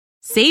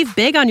Save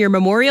big on your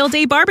Memorial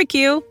Day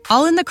barbecue,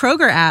 all in the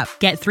Kroger app.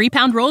 Get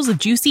 3-pound rolls of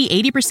juicy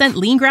 80%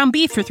 lean ground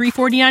beef for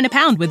 $3.49 a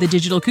pound with a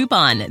digital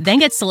coupon. Then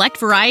get select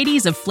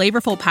varieties of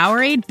flavorful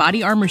Powerade,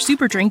 Body Armor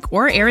Super Drink,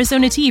 or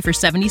Arizona tea for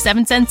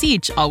 77 cents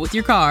each, all with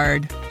your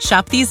card.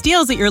 Shop these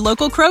deals at your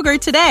local Kroger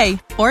today,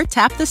 or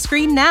tap the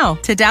screen now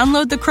to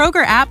download the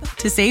Kroger app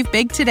to save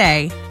big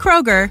today.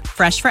 Kroger,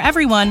 fresh for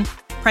everyone.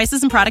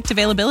 Prices and product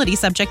availability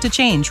subject to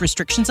change.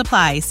 Restrictions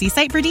apply. See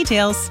site for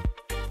details.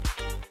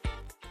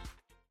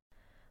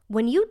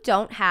 When you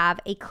don't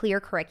have a clear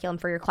curriculum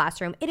for your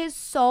classroom, it is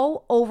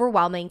so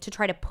overwhelming to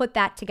try to put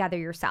that together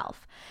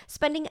yourself.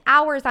 Spending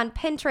hours on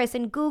Pinterest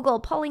and Google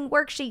pulling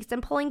worksheets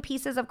and pulling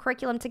pieces of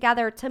curriculum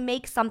together to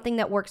make something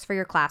that works for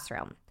your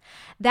classroom.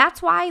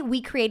 That's why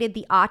we created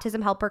the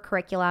Autism Helper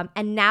curriculum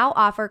and now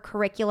offer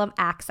Curriculum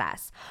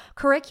Access.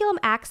 Curriculum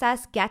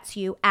Access gets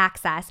you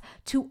access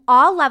to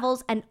all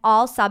levels and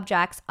all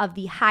subjects of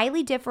the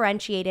highly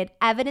differentiated,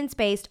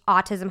 evidence-based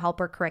Autism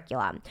Helper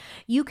curriculum.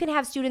 You can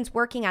have students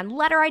working on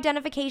letter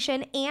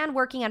identification and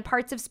working on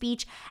parts of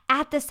speech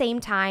at the same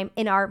time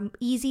in our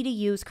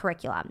easy-to-use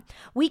curriculum.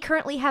 We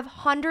currently have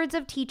hundreds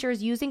of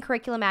teachers using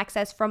Curriculum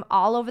Access from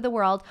all over the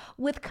world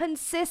with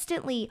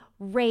consistently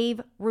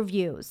rave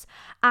reviews.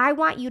 I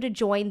want you to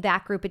join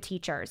that group of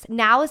teachers.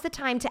 Now is the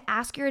time to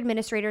ask your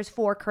administrators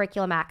for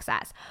Curriculum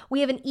Access.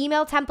 We have an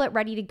email template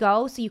ready to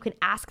go, so you can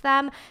ask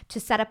them to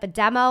set up a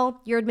demo.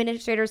 Your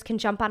administrators can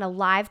jump on a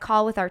live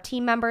call with our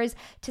team members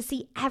to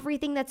see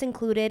everything that's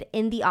included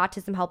in the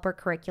Autism Helper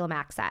Curriculum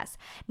Access.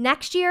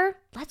 Next year,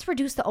 let's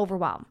reduce the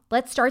overwhelm.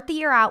 Let's start the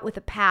year out with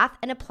a path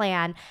and a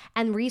plan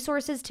and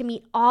resources to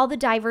meet all the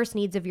diverse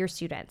needs of your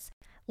students.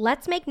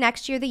 Let's make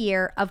next year the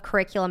year of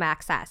Curriculum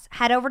Access.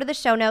 Head over to the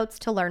show notes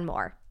to learn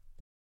more.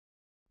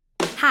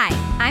 Hi,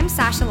 I'm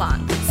Sasha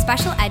Long,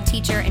 special ed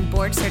teacher and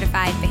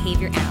board-certified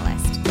behavior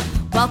analyst.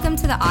 Welcome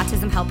to the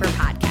Autism Helper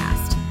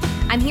podcast.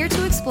 I'm here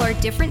to explore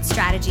different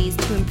strategies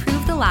to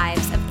improve the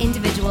lives of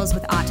individuals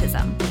with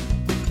autism.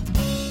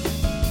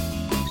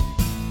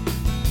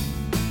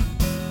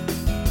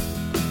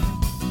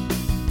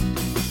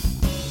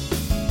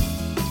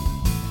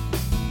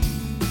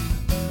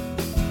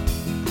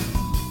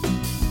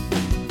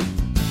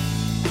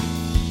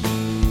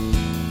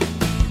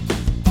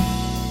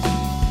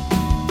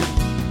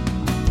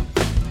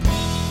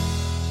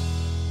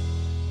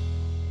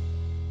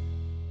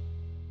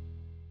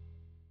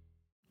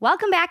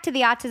 Welcome back to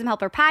the Autism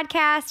Helper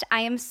podcast.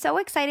 I am so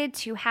excited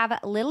to have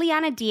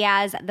Liliana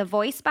Diaz, the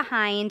voice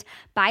behind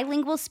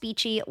Bilingual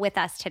Speechy, with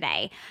us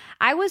today.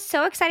 I was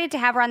so excited to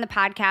have her on the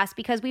podcast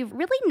because we've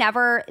really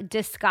never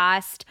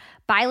discussed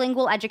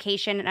bilingual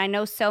education, and I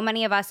know so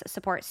many of us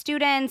support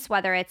students,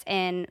 whether it's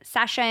in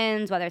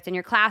sessions, whether it's in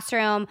your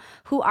classroom,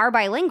 who are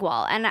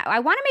bilingual. And I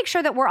want to make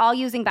sure that we're all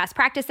using best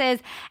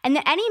practices and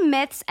that any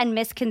myths and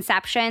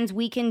misconceptions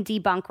we can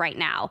debunk right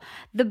now.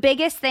 The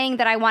biggest thing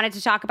that I wanted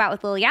to talk about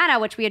with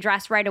Liliana, which we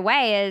addressed right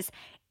away,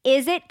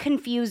 is it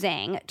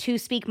confusing to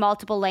speak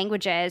multiple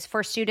languages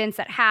for students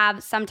that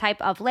have some type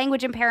of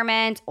language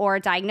impairment or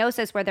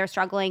diagnosis where they're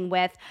struggling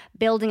with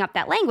building up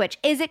that language?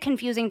 Is it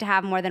confusing to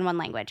have more than one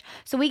language?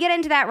 So we get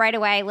into that right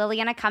away.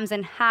 Liliana comes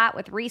in hot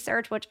with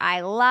research, which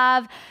I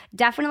love.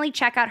 Definitely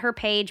check out her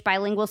page,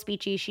 Bilingual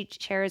Speechy. She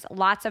shares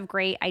lots of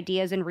great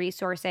ideas and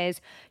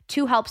resources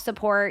to help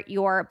support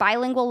your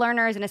bilingual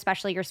learners and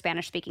especially your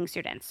Spanish-speaking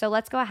students. So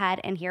let's go ahead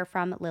and hear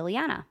from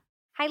Liliana.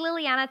 Hi,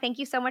 Liliana. Thank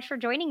you so much for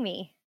joining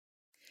me.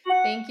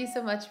 Thank you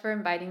so much for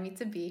inviting me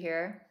to be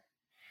here.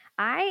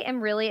 I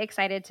am really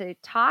excited to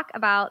talk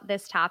about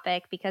this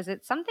topic because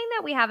it's something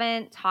that we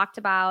haven't talked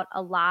about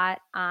a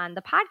lot on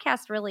the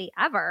podcast really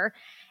ever.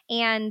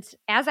 And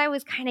as I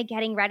was kind of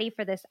getting ready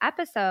for this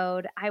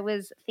episode, I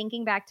was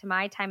thinking back to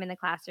my time in the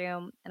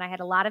classroom, and I had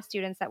a lot of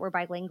students that were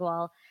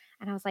bilingual.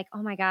 And I was like,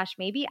 oh my gosh,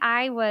 maybe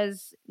I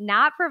was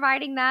not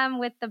providing them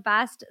with the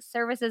best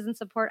services and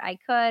support I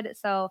could.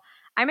 So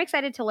I'm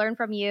excited to learn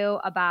from you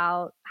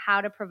about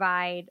how to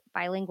provide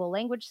bilingual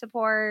language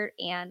support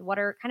and what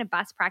are kind of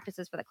best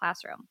practices for the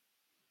classroom.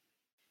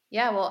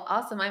 Yeah, well,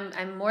 awesome.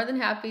 I'm more than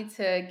happy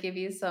to give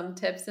you some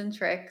tips and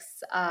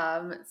tricks.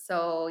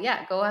 So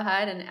yeah, go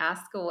ahead and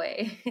ask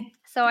away.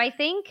 So I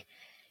think,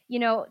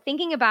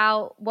 thinking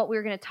about what we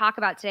were going to talk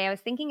about today, I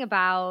was thinking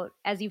about,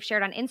 as you've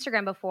shared on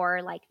Instagram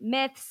before, like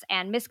myths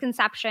and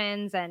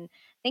misconceptions and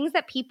things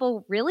that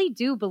people really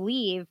do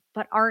believe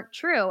but aren't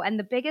true. And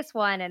the biggest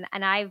one,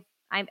 and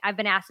I've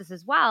been asked this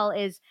as well,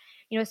 is,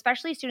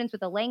 especially students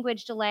with a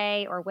language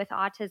delay or with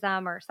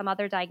autism or some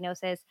other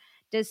diagnosis,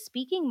 does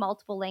speaking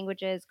multiple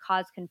languages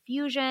cause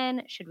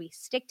confusion? Should we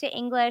stick to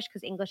English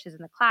because English is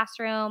in the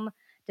classroom?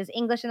 Does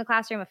English in the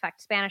classroom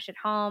affect Spanish at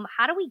home?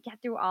 How do we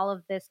get through all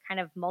of this kind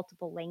of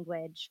multiple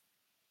language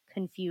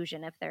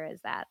confusion, if there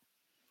is that?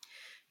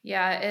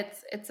 Yeah,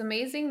 it's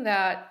amazing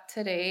that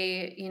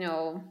today,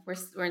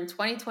 we're in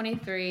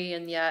 2023,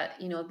 and yet,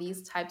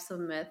 these types of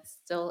myths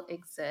still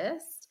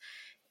exist.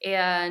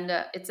 And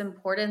it's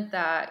important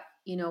that,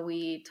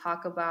 we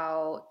talk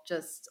about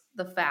just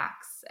the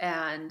facts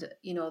and,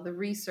 the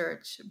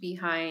research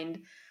behind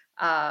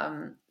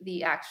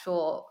the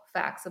actual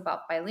facts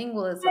about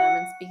bilingualism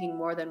and speaking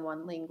more than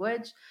one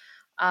language.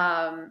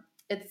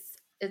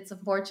 It's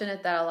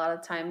unfortunate that a lot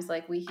of times,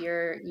 like, we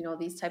hear,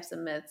 these types of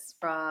myths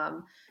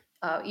from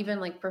even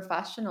like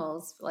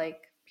professionals like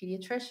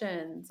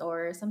pediatricians,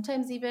 or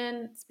sometimes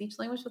even speech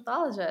language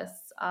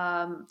pathologists,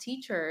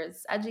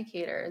 teachers,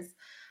 educators.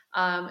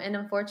 And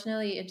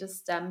unfortunately, it just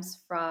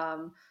stems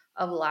from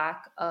a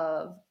lack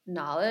of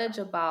knowledge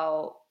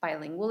about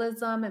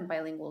bilingualism and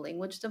bilingual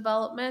language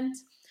development.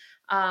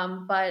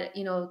 But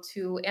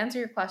to answer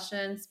your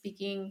question,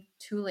 speaking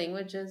two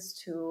languages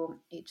to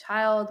a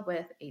child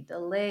with a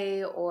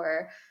delay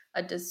or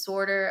a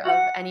disorder of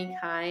any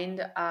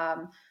kind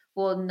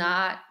will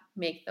not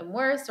make them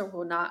worse or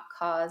will not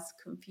cause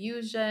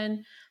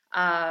confusion.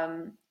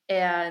 And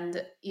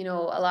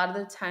a lot of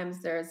the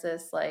times there's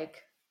this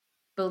like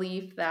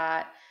belief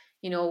that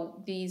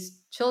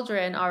these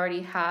children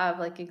already have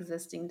like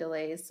existing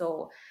delays,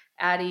 so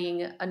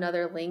adding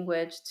another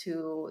language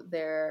to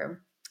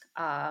their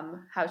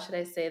how should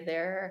I say,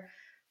 their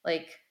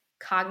like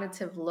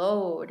cognitive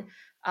load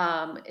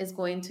is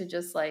going to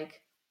just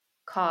like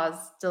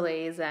cause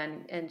delays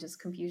and just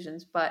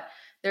confusions. But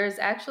there's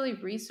actually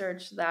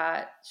research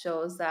that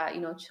shows that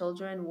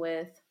children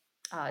with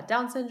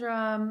Down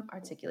syndrome,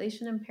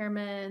 articulation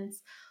impairments,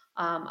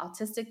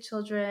 autistic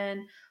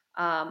children,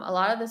 a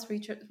lot of this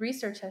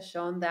research has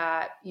shown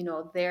that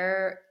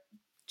their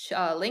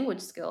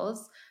language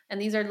skills, and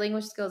these are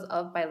language skills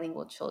of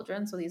bilingual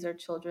children, so these are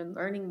children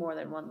learning more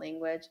than one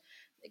language,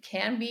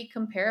 can be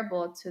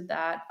comparable to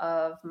that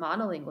of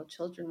monolingual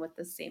children with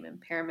the same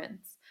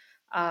impairments.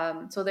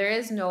 So there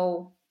is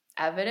no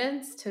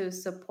evidence to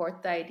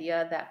support the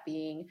idea that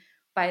being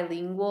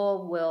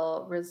bilingual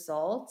will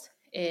result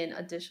in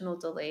additional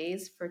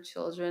delays for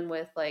children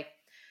with like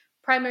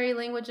primary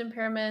language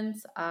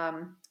impairments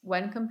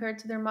when compared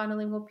to their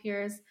monolingual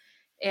peers.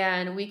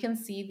 And we can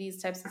see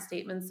these types of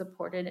statements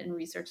supported in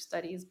research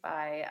studies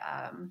by,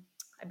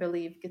 I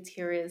believe,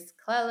 Gutierrez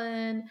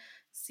Clellan,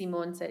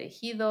 Simon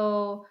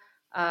Cerejido.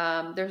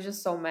 There's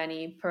just so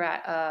many.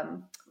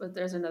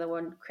 There's another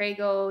one,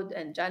 Crago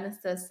and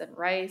Genesis and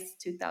Rice,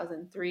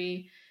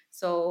 2003.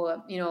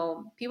 So,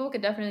 people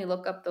could definitely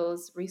look up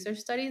those research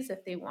studies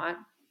if they want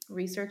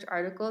research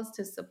articles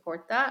to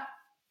support that.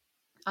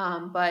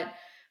 But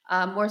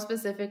more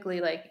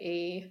specifically, like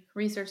a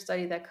research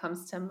study that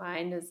comes to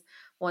mind is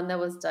one that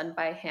was done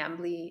by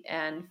Hambly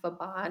and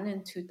Faban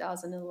in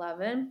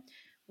 2011,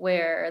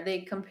 where they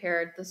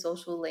compared the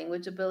social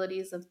language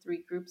abilities of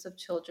three groups of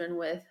children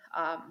with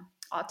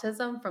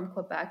autism from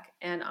Quebec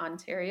and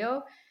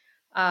Ontario.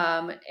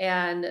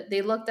 And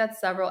they looked at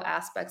several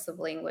aspects of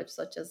language,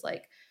 such as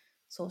like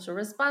social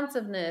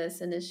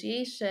responsiveness,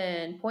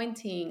 initiation,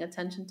 pointing,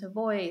 attention to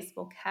voice,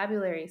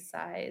 vocabulary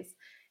size.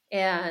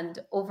 And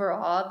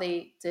overall,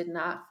 they did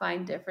not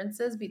find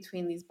differences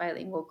between these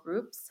bilingual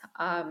groups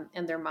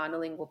and their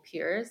monolingual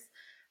peers.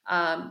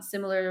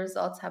 Similar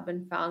results have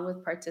been found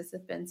with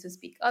participants who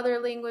speak other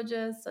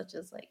languages, such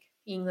as like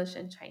English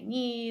and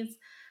Chinese.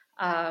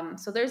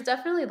 So there's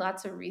definitely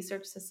lots of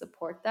research to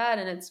support that.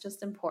 And it's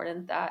just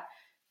important that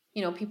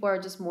people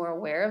are just more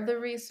aware of the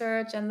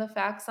research and the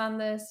facts on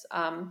this,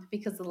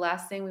 because the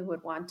last thing we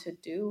would want to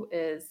do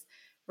is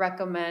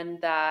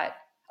recommend that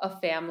a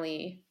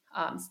family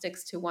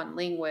sticks to one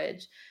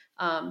language,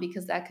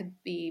 because that could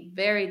be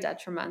very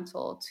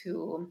detrimental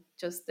to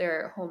just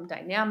their home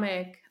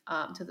dynamic,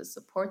 to the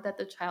support that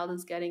the child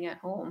is getting at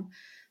home.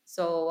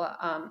 So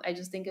I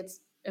just think it's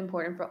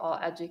important for all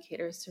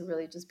educators to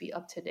really just be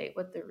up to date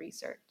with the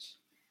research.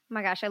 Oh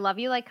my gosh, I love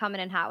you like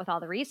coming in hot with all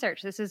the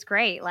research. This is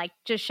great. Like,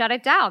 just shut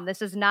it down.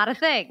 This is not a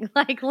thing.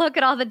 Like, look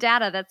at all the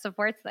data that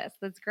supports this.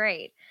 That's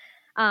great.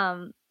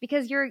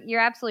 Because you're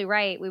absolutely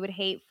right. We would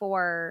hate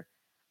for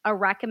a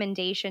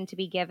recommendation to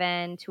be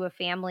given to a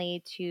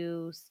family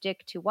to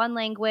stick to one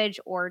language,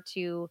 or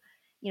to,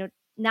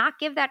 not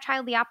give that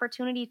child the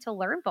opportunity to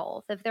learn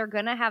both. If they're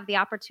going to have the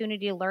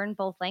opportunity to learn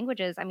both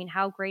languages, I mean,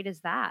 how great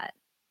is that?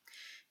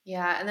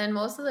 Yeah, and then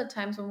most of the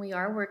times when we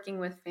are working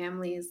with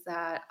families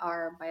that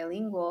are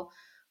bilingual,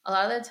 a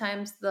lot of the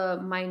times the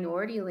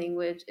minority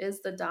language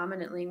is the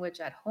dominant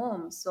language at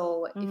home.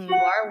 So if you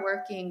are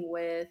working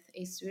with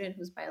a student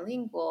who's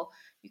bilingual,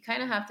 you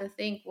kind of have to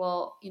think,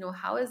 well,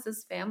 how is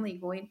this family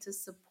going to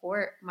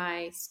support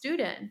my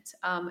student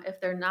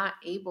if they're not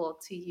able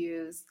to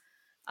use,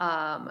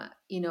 their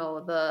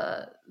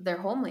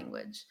home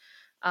language?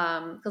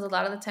 Because a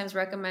lot of the times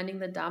recommending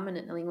the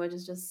dominant language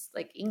is just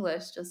like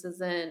English just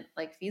isn't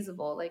like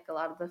feasible. Like, a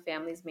lot of the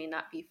families may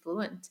not be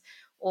fluent,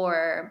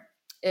 or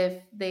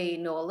if they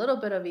know a little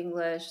bit of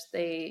English,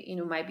 they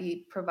might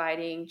be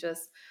providing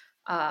just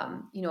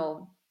not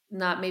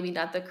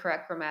the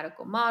correct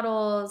grammatical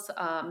models.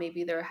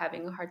 Maybe they're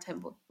having a hard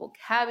time with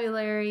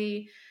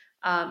vocabulary,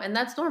 and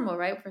that's normal,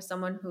 right, for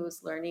someone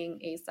who's learning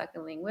a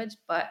second language.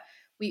 But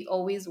we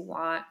always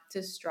want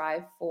to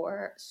strive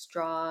for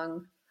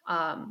strong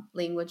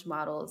language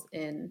models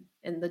in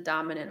the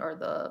dominant or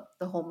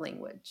the home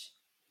language.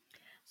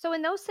 So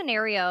in those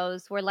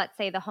scenarios where, let's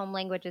say, the home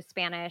language is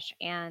Spanish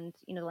and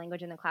the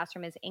language in the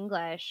classroom is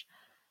English,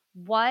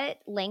 what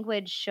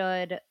language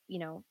should,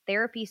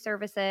 therapy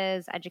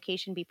services,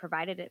 education be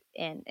provided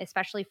in,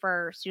 especially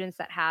for students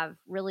that have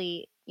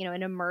really,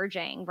 an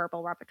emerging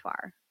verbal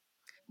repertoire?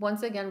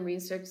 Once again,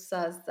 research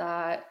says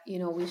that,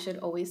 we should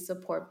always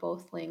support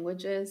both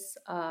languages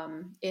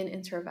in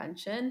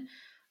intervention.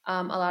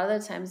 A lot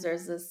of the times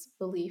there's this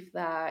belief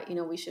that,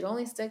 we should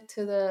only stick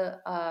to the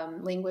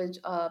language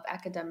of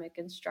academic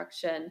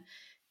instruction.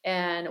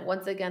 And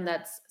once again,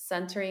 that's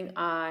centering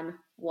on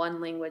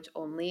one language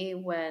only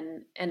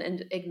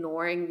and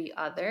ignoring the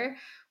other,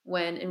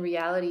 when in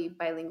reality,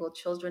 bilingual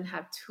children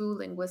have two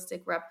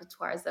linguistic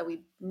repertoires that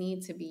we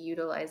need to be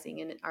utilizing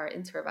in our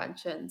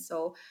intervention.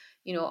 So,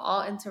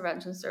 all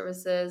intervention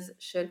services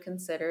should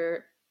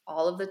consider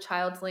all of the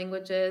child's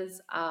languages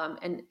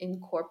and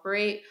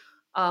incorporate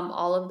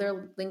all of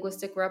their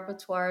linguistic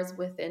repertoires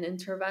within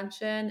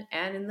intervention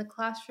and in the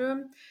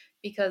classroom,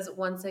 because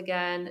once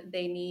again,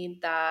 they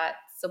need that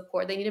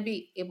support. They need to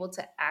be able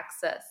to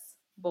access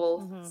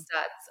both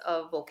sets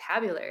of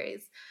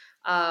vocabularies.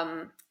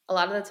 A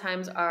lot of the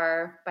times,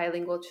 our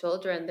bilingual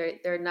children,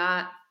 they're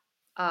not,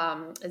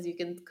 as you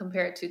can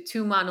compare it to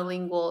two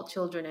monolingual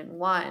children in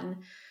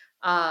one.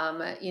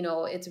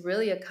 It's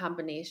really a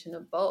combination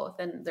of both,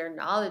 and their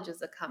knowledge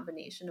is a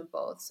combination of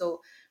both.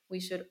 So we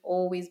should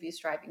always be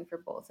striving for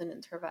both in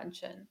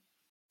intervention.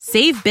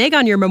 Save big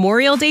on your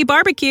Memorial Day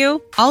barbecue,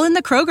 all in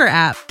the Kroger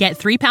app. Get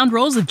 3-pound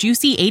rolls of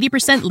juicy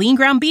 80% lean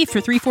ground beef for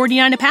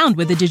 $3.49 a pound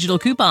with a digital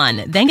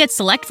coupon. Then get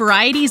select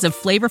varieties of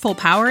flavorful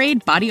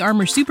Powerade, Body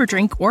Armor Super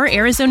Drink, or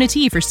Arizona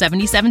tea for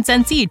 77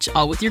 cents each,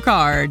 all with your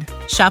card.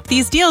 Shop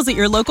these deals at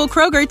your local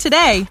Kroger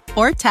today,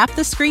 or tap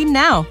the screen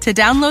now to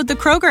download the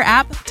Kroger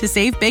app to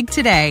save big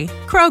today.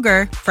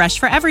 Kroger, fresh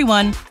for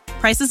everyone.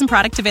 Prices and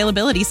product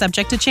availability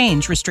subject to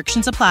change.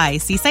 Restrictions apply.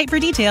 See site for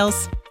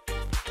details.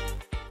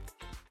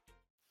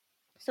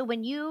 So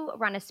when you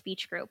run a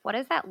speech group, what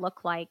does that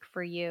look like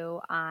for you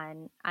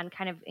on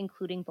kind of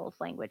including both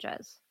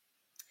languages?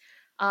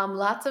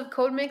 Lots of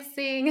code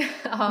mixing,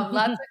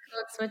 lots of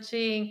code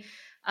switching.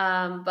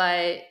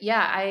 But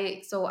yeah,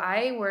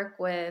 I work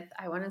with,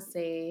 I want to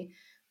say,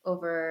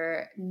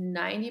 over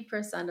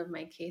 90% of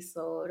my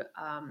caseload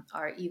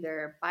are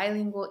either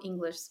bilingual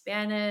English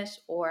Spanish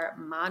or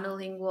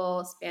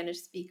monolingual Spanish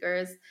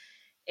speakers.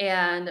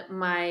 And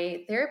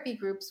my therapy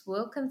groups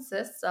will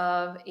consist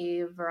of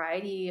a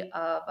variety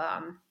of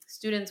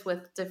students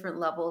with different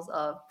levels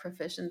of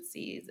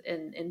proficiencies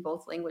in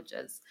both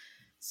languages.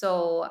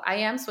 So I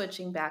am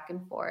switching back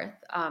and forth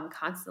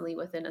constantly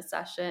within a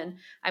session.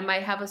 I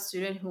might have a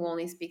student who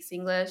only speaks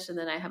English, and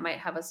then might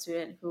have a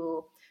student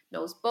who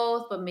knows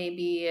both, but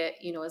maybe,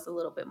 is a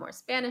little bit more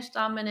Spanish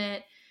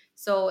dominant.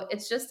 So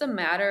it's just a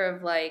matter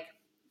of like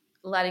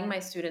letting my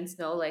students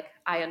know, like,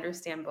 I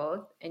understand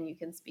both and you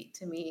can speak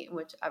to me in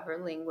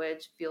whichever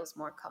language feels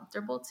more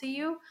comfortable to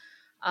you.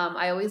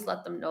 I always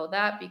let them know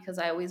that because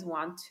I always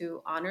want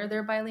to honor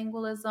their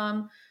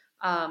bilingualism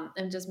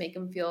and just make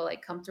them feel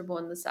like comfortable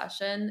in the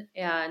session.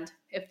 And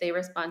if they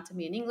respond to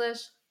me in English,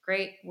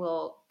 great,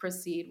 we'll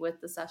proceed with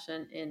the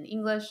session in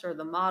English or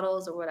the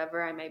models or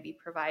whatever I might be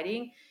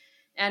providing.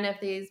 And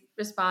if they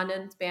respond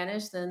in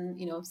Spanish, then,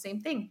 same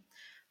thing.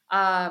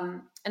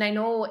 And I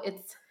know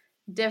it's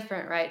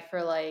different, right,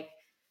 for like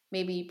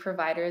maybe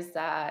providers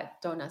that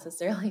don't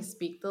necessarily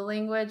speak the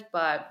language,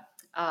 but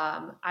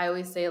I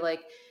always say,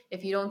 like,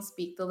 if you don't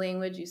speak the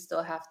language, you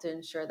still have to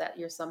ensure that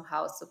you're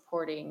somehow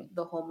supporting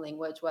the home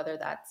language, whether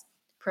that's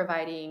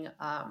providing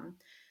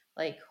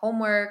like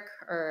homework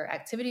or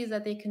activities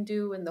that they can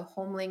do in the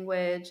home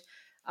language,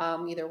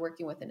 either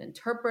working with an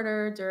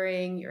interpreter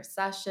during your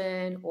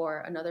session or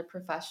another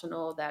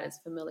professional that is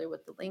familiar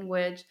with the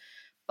language.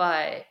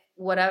 But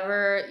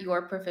whatever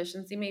your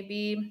proficiency may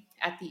be,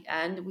 at the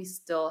end, we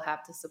still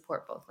have to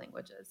support both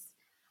languages.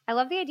 I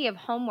love the idea of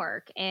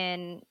homework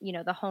in,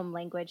 the home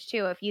language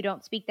too. If you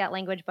don't speak that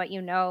language, but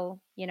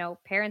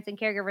parents and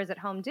caregivers at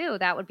home do,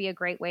 that would be a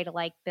great way to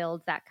like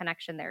build that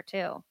connection there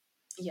too.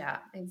 Yeah,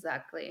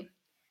 exactly.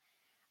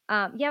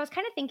 Yeah, I was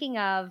kind of thinking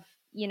of,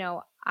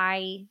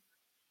 I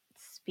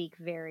speak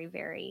very,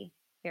 very,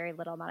 very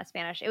little amount of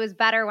Spanish. It was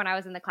better when I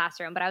was in the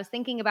classroom, but I was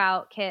thinking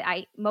about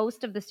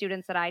most of the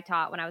students that I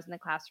taught when I was in the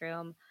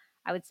classroom,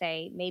 I would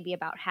say maybe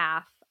about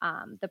half,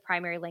 the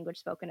primary language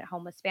spoken at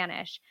home was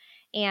Spanish.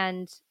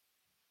 And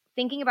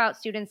thinking about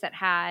students that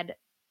had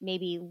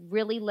maybe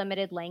really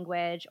limited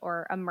language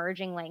or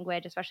emerging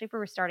language, especially if we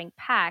were starting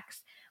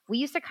PECs, we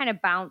used to kind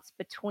of bounce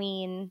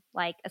between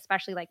like,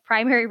 especially like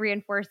primary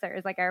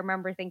reinforcers. Like I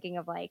remember thinking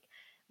of like,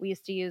 we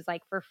used to use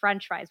like for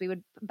French fries, we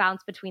would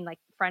bounce between like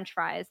French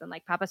fries and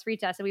like papas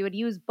fritas. So we would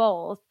use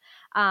both,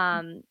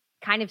 kind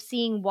of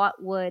seeing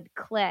what would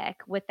click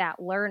with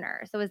that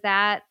learner. So was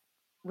that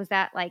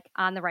like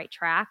on the right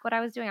track, what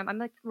I was doing? I'm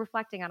like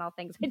reflecting on all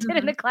things I did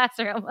in the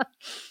classroom.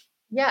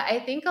 Yeah, I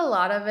think a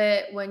lot of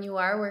it, when you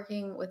are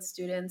working with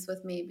students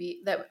with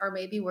maybe that are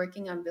maybe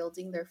working on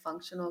building their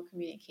functional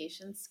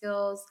communication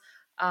skills,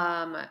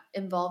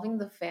 involving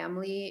the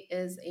family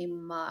is a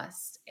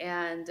must.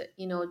 And,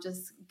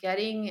 just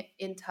getting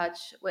in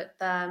touch with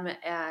them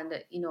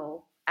and,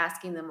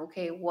 asking them,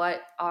 okay,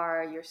 what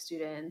are your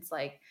students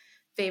like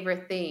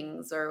favorite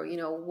things, or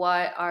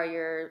what are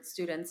your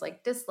students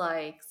like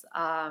dislikes,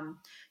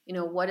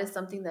 what is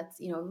something that's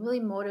really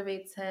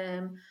motivates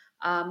him,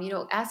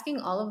 asking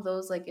all of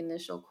those like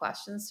initial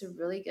questions to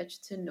really get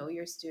to know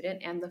your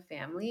student and the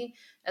family,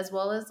 as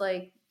well as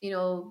like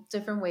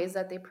different ways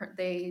that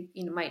they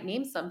might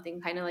name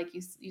something, kind of like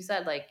you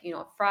said, like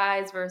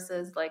fries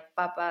versus like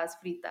papas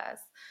fritas.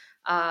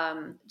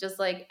 Just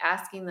like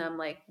asking them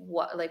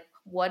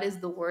what is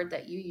the word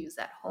that you use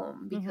at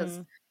home, because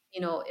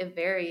it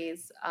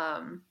varies,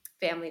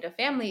 family to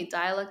family,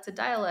 dialect to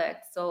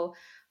dialect. So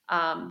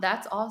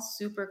that's all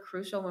super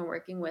crucial when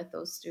working with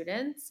those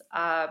students,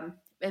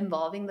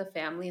 involving the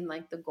family in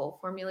like the goal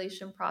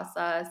formulation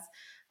process,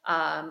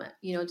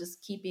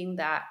 just keeping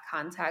that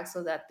contact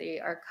so that they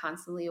are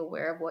constantly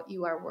aware of what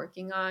you are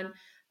working on,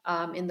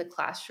 in the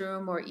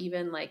classroom or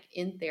even like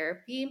in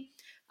therapy,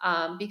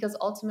 because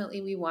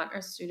ultimately we want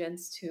our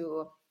students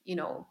to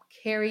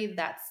carry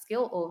that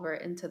skill over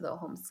into the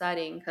home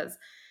setting, because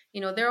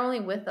they're only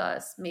with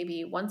us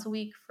maybe once a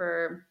week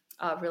for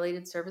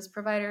related service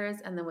providers,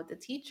 and then with the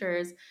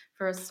teachers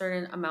for a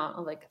certain amount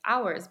of like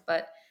hours.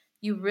 But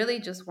you really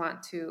just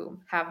want to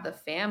have the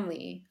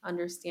family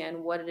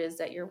understand what it is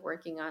that you're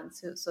working on,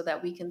 so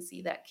that we can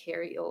see that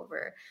carry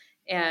over,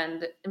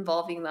 and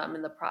involving them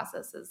in the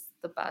process is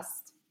the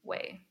best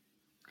way.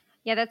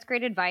 Yeah, that's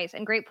great advice,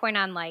 and great point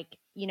on like,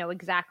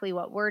 exactly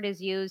what word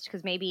is used,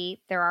 because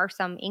maybe there are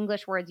some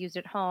English words used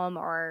at home,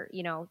 or,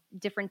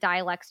 different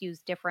dialects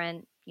use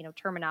different,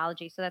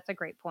 terminology. So that's a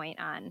great point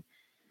on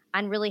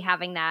really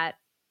having that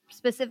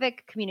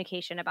specific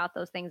communication about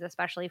those things,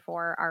 especially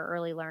for our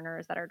early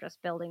learners that are just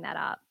building that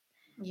up.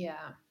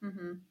 Yeah.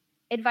 Mm-hmm.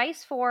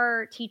 Advice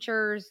for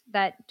teachers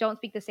that don't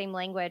speak the same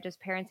language as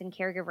parents and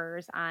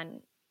caregivers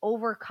on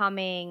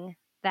overcoming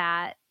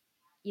that,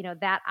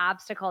 that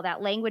obstacle,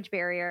 that language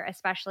barrier,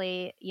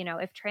 especially,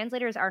 if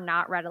translators are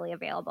not readily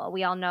available.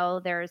 We all know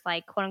there's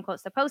like quote unquote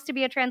supposed to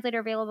be a translator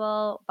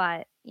available,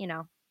 but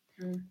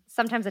Mm.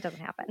 sometimes it doesn't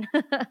happen.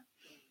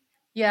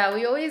 Yeah,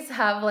 we always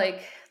have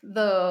like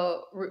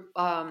the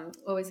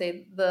what we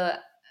say, the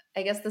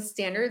I guess the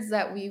standards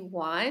that we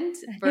want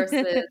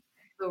versus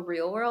the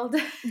real world.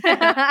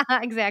 And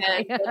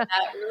Exactly. what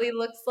that really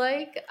looks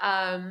like.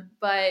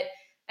 But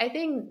I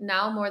think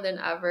now more than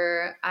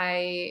ever,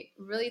 I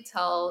really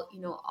tell,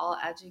 all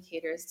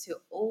educators to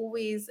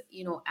always,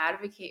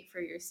 advocate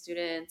for your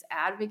students,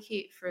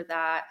 advocate for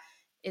that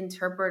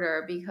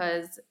interpreter,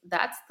 because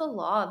that's the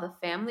law. The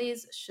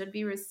families should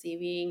be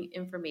receiving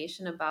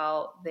information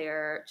about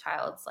their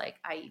child's like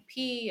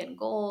IEP and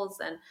goals,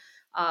 and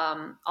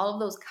all of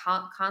those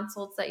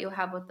consults that you'll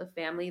have with the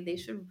family, they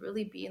should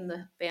really be in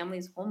the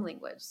family's home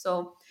language.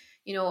 So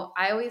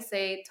I always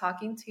say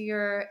talking to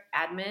your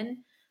admin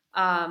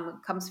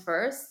comes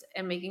first,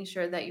 and making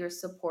sure that you're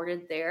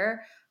supported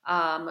there,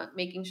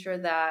 making sure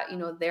that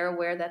they're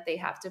aware that they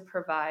have to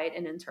provide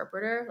an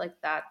interpreter, like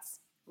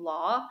that's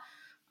law,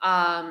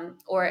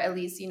 or at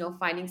least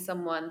finding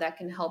someone that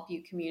can help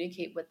you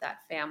communicate with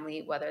that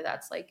family, whether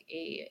that's like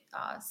a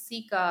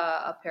Sika,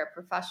 a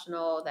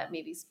paraprofessional that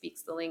maybe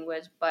speaks the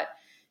language, but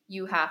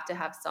you have to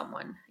have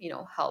someone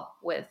help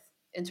with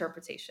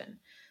interpretation.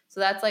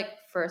 So that's like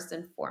first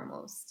and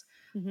foremost.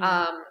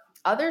 Mhm.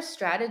 Other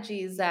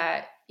strategies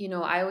that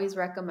I always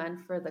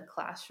recommend for the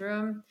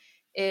classroom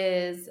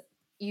is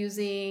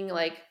using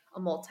like a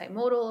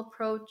multimodal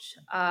approach.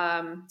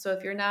 So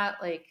if you're not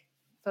like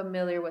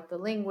familiar with the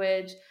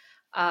language,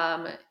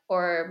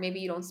 or maybe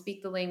you don't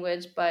speak the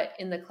language, but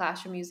in the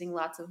classroom using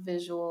lots of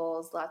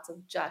visuals, lots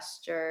of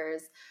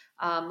gestures,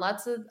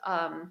 lots of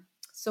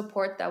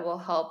support that will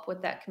help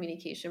with that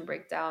communication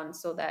breakdown,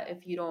 so that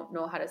if you don't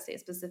know how to say a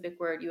specific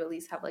word, you at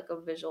least have like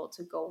a visual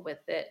to go with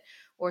it,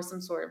 or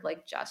some sort of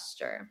like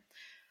gesture.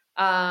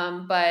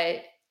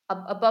 But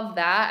above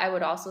that, I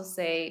would also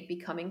say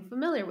becoming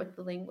familiar with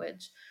the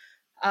language.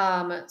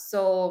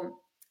 So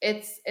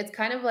it's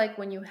kind of like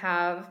when you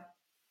have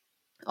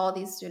all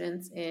these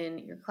students in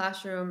your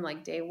classroom,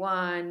 like day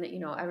one,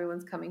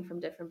 everyone's coming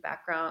from different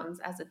backgrounds.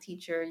 As a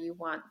teacher, you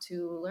want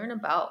to learn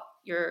about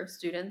your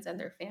students and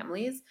their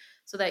families,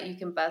 so that you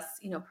can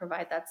best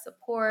provide that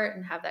support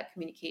and have that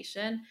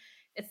communication.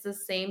 It's the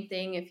same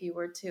thing if you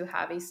were to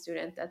have a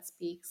student that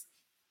speaks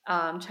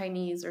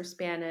Chinese or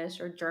Spanish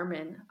or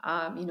German.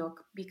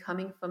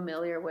 Becoming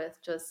familiar with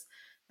just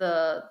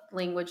the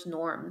language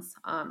norms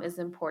is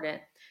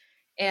important.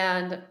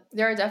 And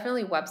there are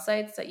definitely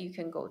websites that you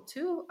can go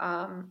to,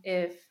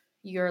 if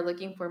you're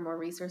looking for more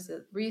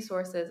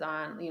resources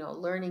on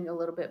learning a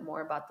little bit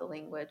more about the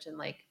language, and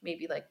like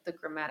maybe like the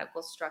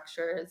grammatical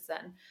structures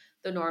and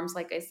the norms,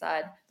 like I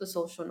said, the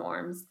social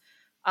norms.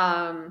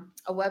 A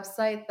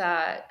website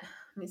that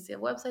Let me see, a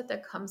website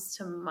that comes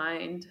to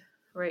mind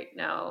right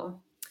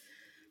now,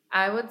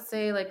 I would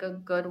say like a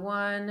good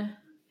one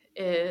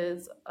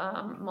is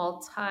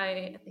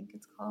I think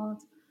it's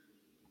called,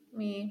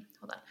 me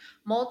hold on,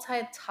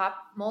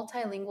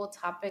 multilingual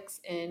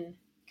topics in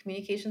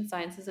communication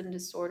sciences and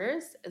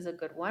disorders is a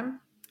good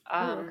one. Ooh,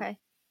 um, okay.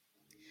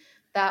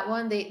 That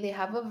one, they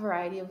have a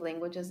variety of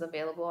languages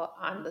available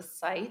on the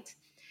site,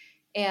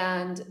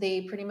 and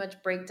they pretty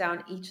much break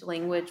down each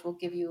language, will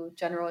give you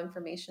general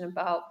information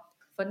about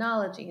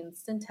phonology and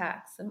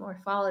syntax and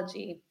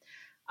morphology.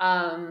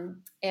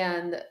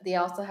 And they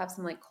also have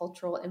some like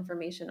cultural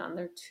information on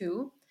there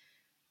too.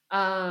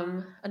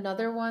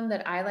 Another one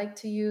that I like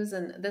to use,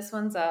 and this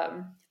one's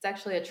it's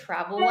actually a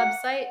travel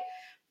website,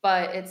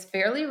 but it's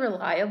fairly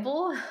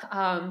reliable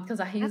because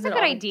I use That's it a good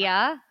all the time.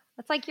 idea.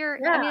 That's like I mean,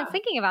 Yeah. it's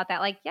thinking about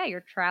that. Like, yeah,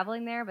 you're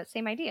traveling there, but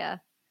same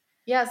idea.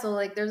 Yeah, so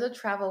like there's a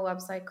travel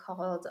website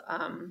called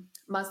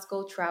Must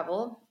Go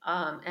Travel.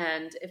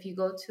 And if you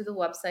go to the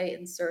website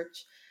and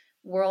search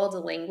world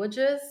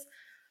languages,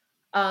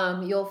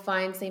 you'll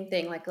find same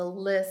thing, like a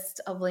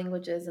list of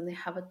languages, and they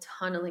have a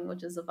ton of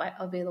languages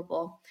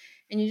available.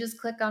 And you just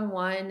click on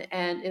one,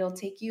 and it'll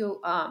take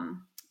you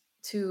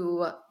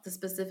to the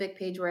specific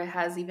page where it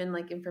has even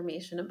like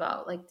information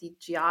about like the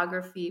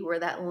geography where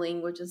that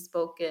language is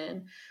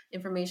spoken,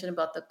 information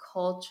about the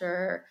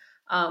culture,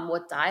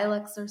 what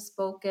dialects are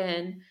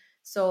spoken.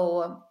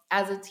 So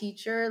as a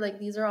teacher, like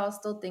these are all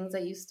still things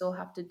that you still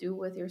have to do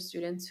with your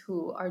students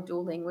who are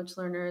dual language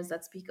learners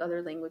that speak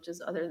other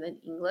languages other than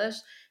English,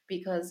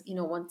 because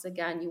once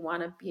again, you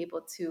want to be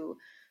able to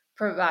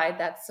provide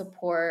that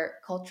support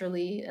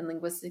culturally and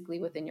linguistically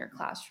within your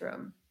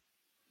classroom.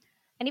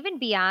 And even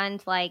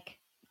beyond like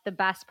the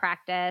best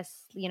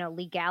practice,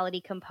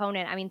 legality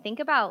component, I mean, think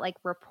about like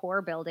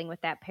rapport building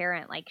with that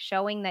parent, like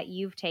showing that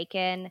you've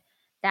taken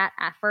that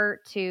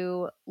effort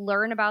to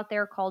learn about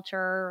their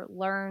culture,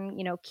 learn,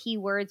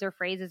 keywords or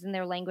phrases in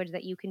their language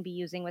that you can be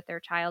using with their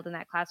child in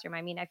that classroom.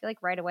 I mean, I feel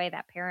like right away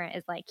that parent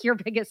is like your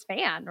biggest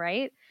fan,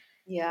 right?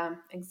 Yeah,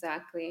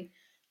 exactly.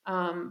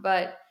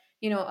 But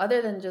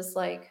other than just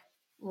like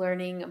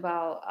learning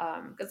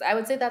about, because I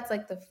would say that's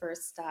like the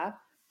first step.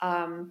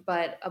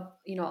 But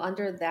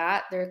under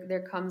that,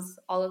 there comes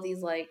all of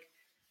these like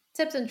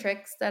tips and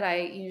tricks that I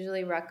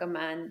usually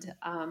recommend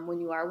when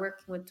you are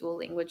working with dual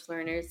language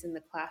learners in the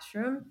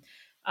classroom.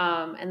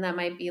 And that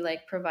might be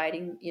like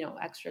providing,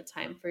 extra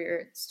time for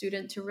your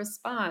student to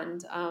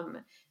respond,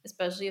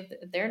 especially if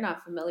they're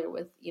not familiar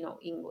with,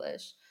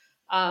 English.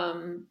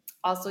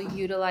 Also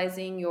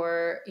utilizing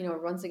your,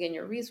 once again,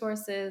 your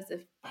resources,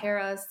 if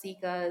paras,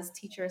 SICAs,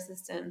 teacher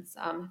assistants,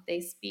 they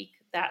speak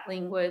that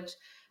language,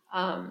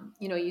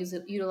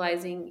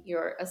 utilizing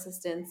your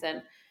assistants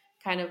and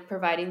kind of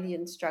providing the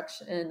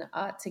instruction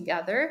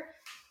together.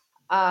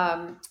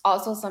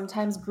 Also,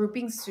 sometimes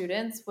grouping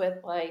students with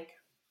like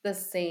the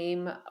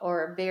same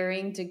or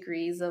varying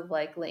degrees of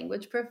like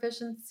language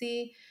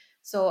proficiency.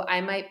 So I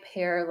might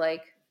pair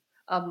like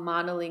a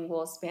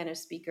monolingual Spanish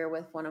speaker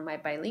with one of my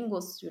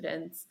bilingual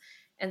students.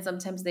 And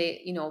sometimes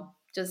they,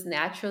 just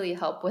naturally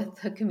help with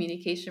the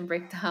communication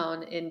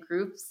breakdown in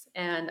groups.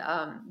 And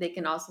they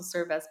can also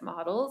serve as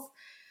models.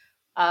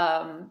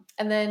 And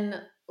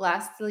then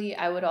lastly,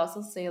 I would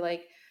also say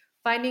like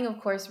finding, of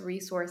course,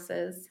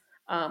 resources,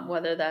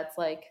 whether that's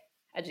like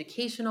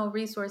educational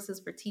resources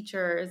for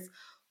teachers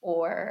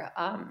or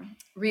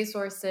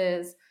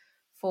resources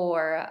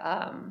for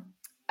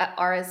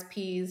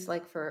RSPs,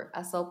 like for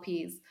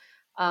SLPs,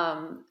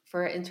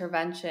 for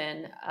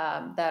intervention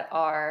that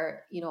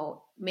are,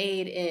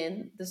 made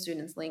in the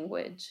student's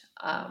language,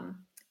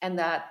 and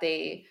that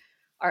they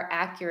are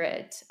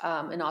accurate,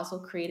 and also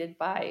created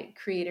by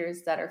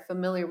creators that are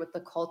familiar with the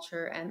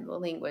culture and the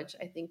language,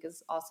 I think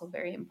is also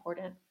very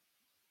important.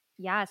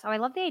 Yes. Oh, I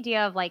love the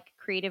idea of like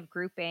creative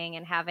grouping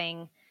and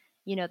having,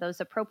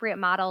 those appropriate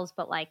models,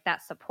 but like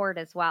that support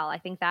as well. I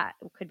think that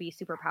could be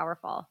super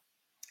powerful.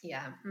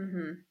 Yeah,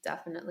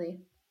 definitely.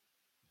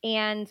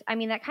 And I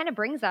mean, that kind of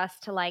brings us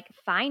to like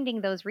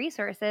finding those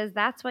resources.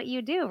 That's what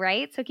you do,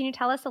 right? So, can you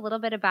tell us a little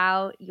bit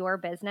about your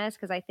business?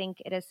 Because I think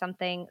it is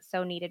something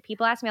so needed.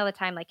 People ask me all the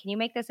time, like, can you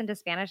make this into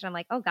Spanish? And I'm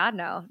like, oh, God,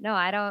 no. No,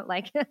 I don't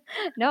like,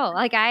 no,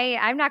 like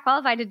I'm not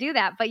qualified to do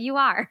that, but you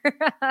are.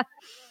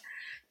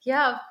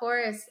 Yeah, of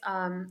course.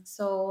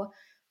 So,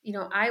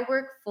 I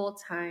work full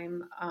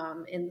time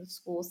in the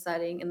school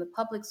setting, in the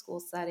public school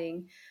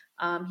setting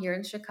here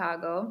in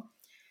Chicago.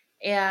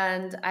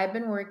 And I've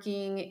been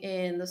working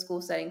in the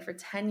school setting for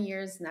 10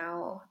 years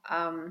now.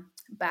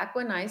 Back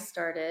when I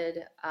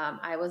started,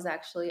 I was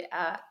actually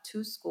at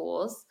two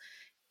schools,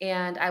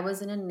 and I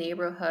was in a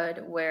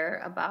neighborhood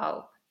where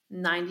about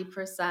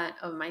 90%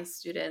 of my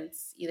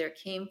students either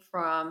came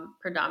from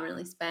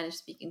predominantly Spanish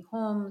speaking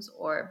homes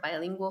or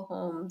bilingual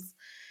homes.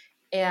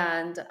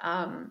 And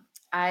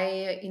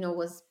I,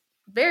 was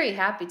very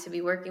happy to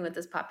be working with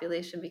this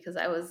population because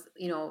I was,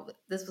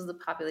 this was the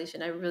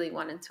population I really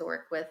wanted to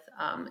work with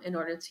in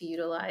order to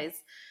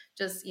utilize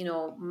just,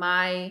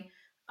 my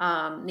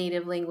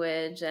native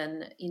language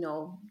and,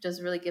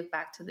 just really give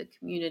back to the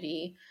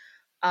community.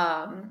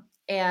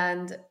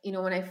 And,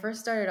 when I first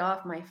started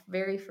off my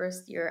very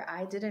first year,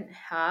 I didn't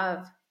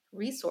have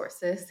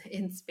resources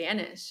in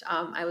Spanish.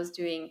 I was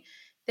doing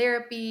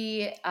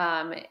therapy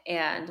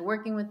and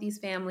working with these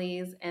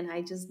families, and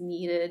I just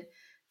needed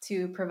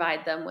to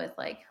provide them with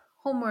like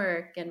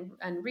homework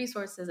and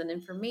resources and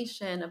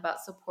information about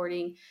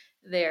supporting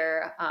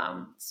their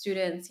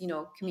students,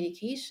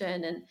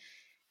 communication.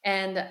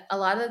 And a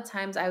lot of the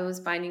times I was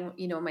finding,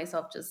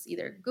 myself just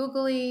either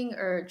Googling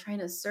or trying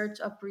to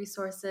search up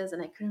resources,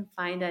 and I couldn't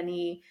find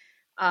any.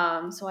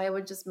 So I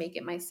would just make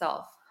it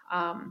myself.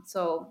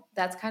 So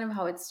that's kind of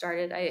how it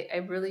started.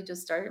 I really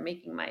just started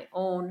making my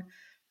own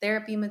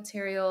therapy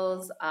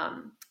materials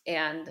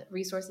and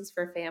resources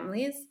for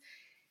families.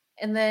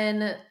 And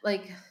then,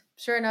 like,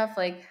 sure enough,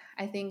 like,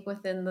 I think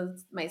within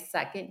my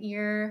second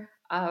year,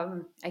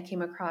 I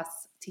came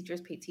across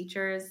Teachers Pay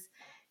Teachers,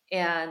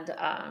 and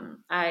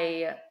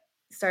I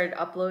started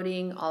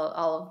uploading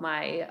all of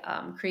my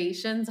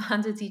creations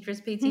onto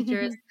Teachers Pay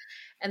Teachers.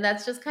 And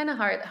that's just kind of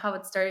how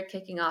it started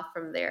kicking off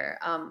from there.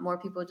 More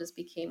people just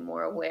became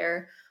more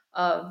aware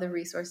of the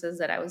resources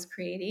that I was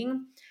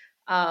creating,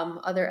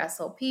 other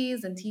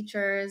SLPs and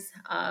teachers,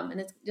 and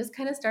it just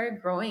kind of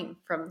started growing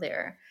from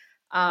there.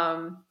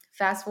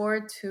 Fast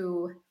forward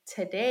to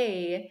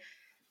today.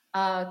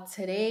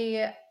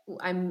 Today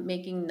I'm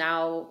making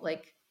now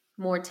like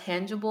more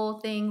tangible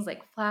things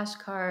like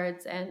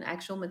flashcards and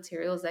actual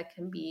materials that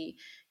can be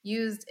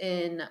used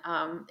in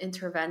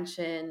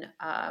intervention,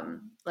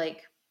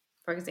 like,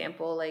 for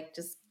example, like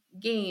just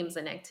games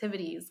and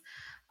activities.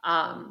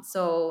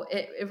 So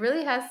it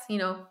really has,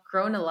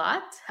 grown a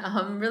lot.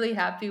 I'm really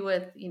happy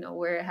with,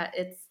 where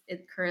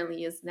it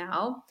currently is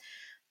now.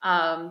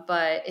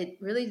 But it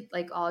really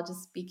like all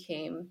just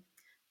became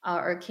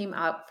or came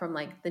out from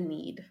like the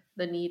need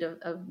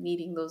of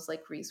needing those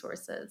like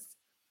resources.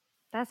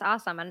 That's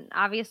awesome. And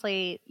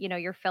obviously,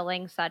 you're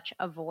filling such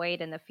a void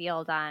in the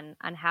field on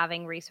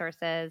having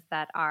resources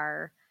that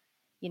are,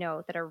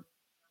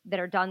 that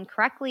are done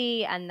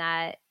correctly and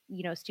that,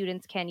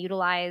 students can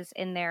utilize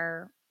in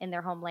their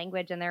home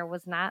language. And there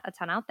was not a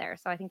ton out there.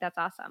 So I think that's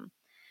awesome.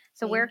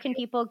 So where can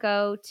people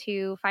go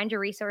to find your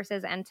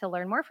resources and to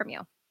learn more from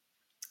you?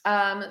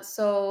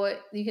 So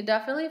you can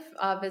definitely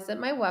visit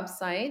my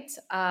website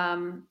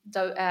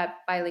at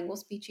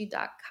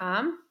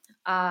bilingualspeechy.com.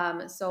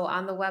 So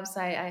on the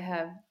website, I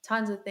have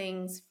tons of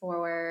things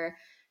for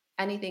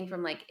anything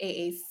from like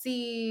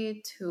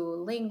AAC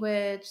to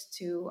language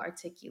to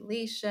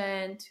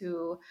articulation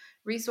to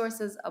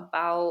resources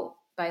about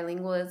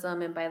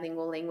bilingualism and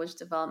bilingual language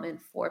development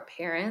for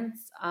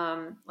parents.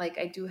 Like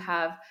I do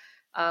have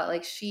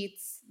like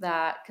sheets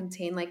that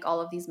contain like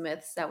all of these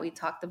myths that we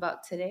talked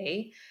about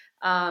today.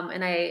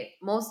 And I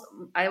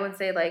would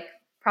say like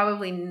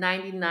probably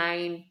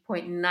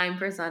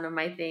 99.9% of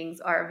my things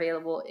are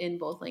available in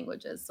both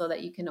languages so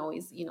that you can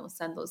always,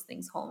 send those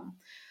things home.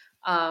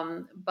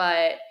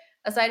 But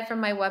aside from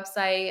my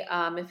website,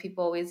 if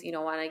people always,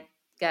 want to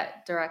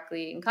get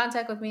directly in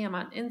contact with me, I'm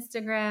on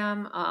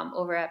Instagram,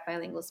 over at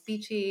Bilingual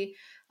Speechy.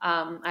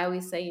 I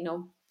always say,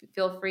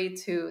 feel free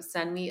to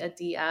send me a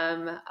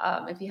DM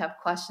if you have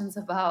questions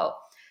about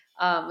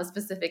a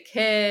specific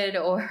kid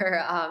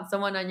or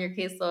someone on your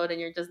caseload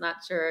and you're just not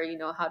sure,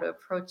 how to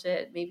approach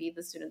it. Maybe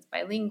the student's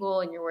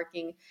bilingual and you're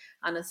working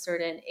on a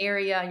certain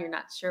area and you're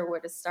not sure where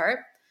to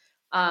start.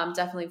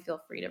 Definitely feel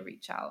free to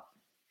reach out.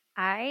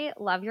 I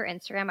love your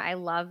Instagram. I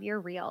love your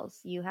reels.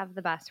 You have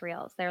the best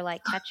reels. They're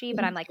like catchy,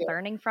 but I'm like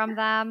learning from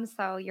them.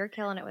 So you're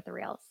killing it with the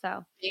reels.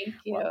 So thank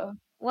you.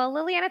 Well,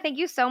 Liliana, thank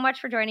you so much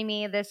for joining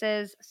me. This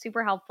is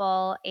super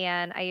helpful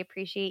and I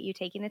appreciate you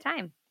taking the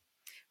time.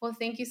 Well,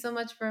 thank you so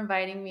much for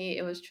inviting me.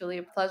 It was truly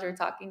a pleasure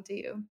talking to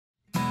you.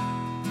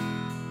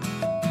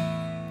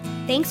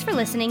 Thanks for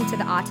listening to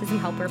the Autism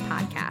Helper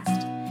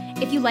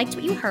podcast. If you liked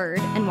what you heard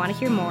and want to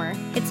hear more,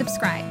 hit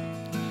subscribe.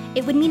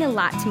 It would mean a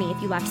lot to me if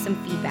you left some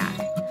feedback.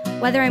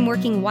 Whether I'm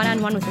working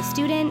one-on-one with a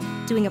student,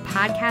 doing a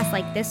podcast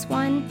like this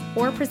one,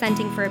 or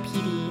presenting for a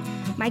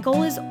PD, my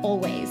goal is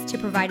always to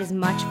provide as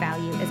much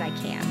value as I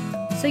can.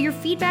 So your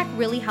feedback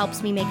really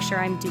helps me make sure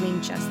I'm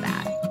doing just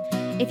that.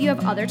 If you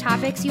have other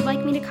topics you'd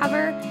like me to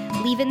cover,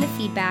 leave in the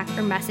feedback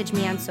or message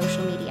me on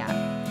social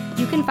media.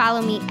 You can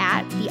follow me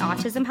at The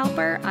Autism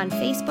Helper on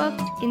Facebook,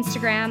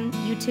 Instagram,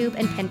 YouTube,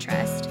 and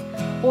Pinterest,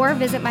 or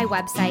visit my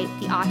website,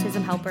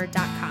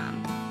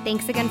 theautismhelper.com.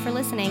 Thanks again for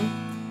listening.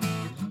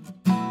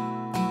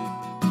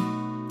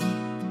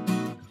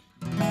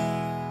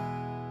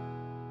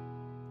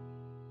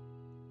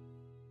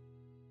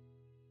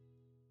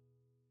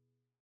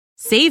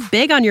 Save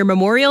big on your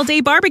Memorial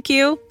Day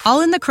barbecue,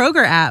 all in the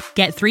Kroger app.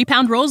 Get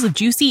 3-pound rolls of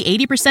juicy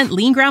 80%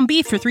 lean ground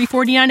beef for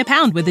 $3.49 a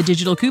pound with a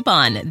digital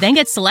coupon. Then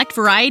get select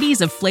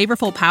varieties of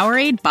flavorful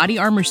Powerade, Body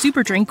Armor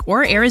Super Drink,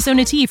 or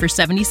Arizona tea for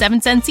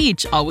 77 cents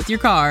each, all with your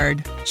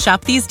card.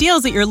 Shop these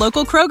deals at your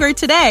local Kroger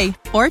today,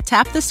 or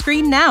tap the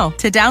screen now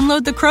to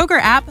download the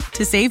Kroger app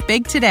to save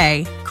big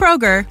today.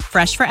 Kroger,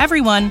 fresh for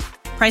everyone.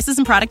 Prices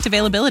and product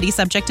availability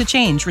subject to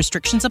change.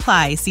 Restrictions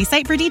apply. See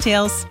site for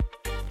details.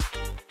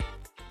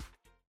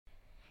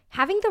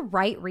 Having the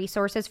right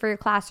resources for your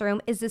classroom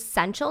is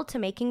essential to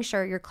making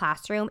sure your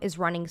classroom is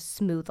running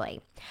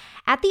smoothly.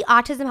 At the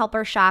Autism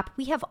Helper Shop,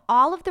 we have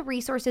all of the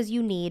resources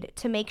you need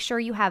to make sure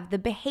you have the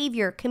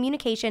behavior,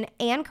 communication,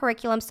 and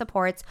curriculum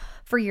supports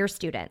for your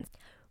students.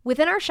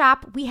 Within our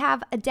shop, we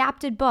have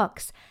adapted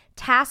books,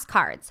 task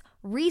cards,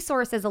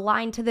 resources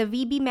aligned to the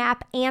VB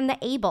map and the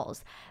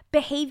ABLES,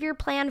 behavior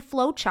plan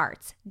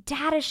flowcharts,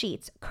 data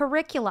sheets,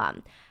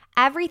 curriculum.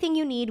 Everything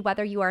you need,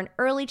 whether you are an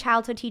early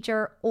childhood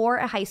teacher or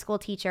a high school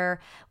teacher,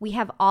 we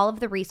have all of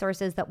the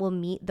resources that will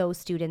meet those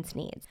students'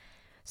 needs.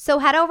 So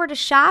head over to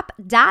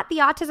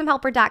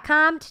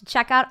shop.theautismhelper.com to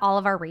check out all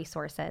of our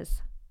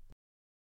resources.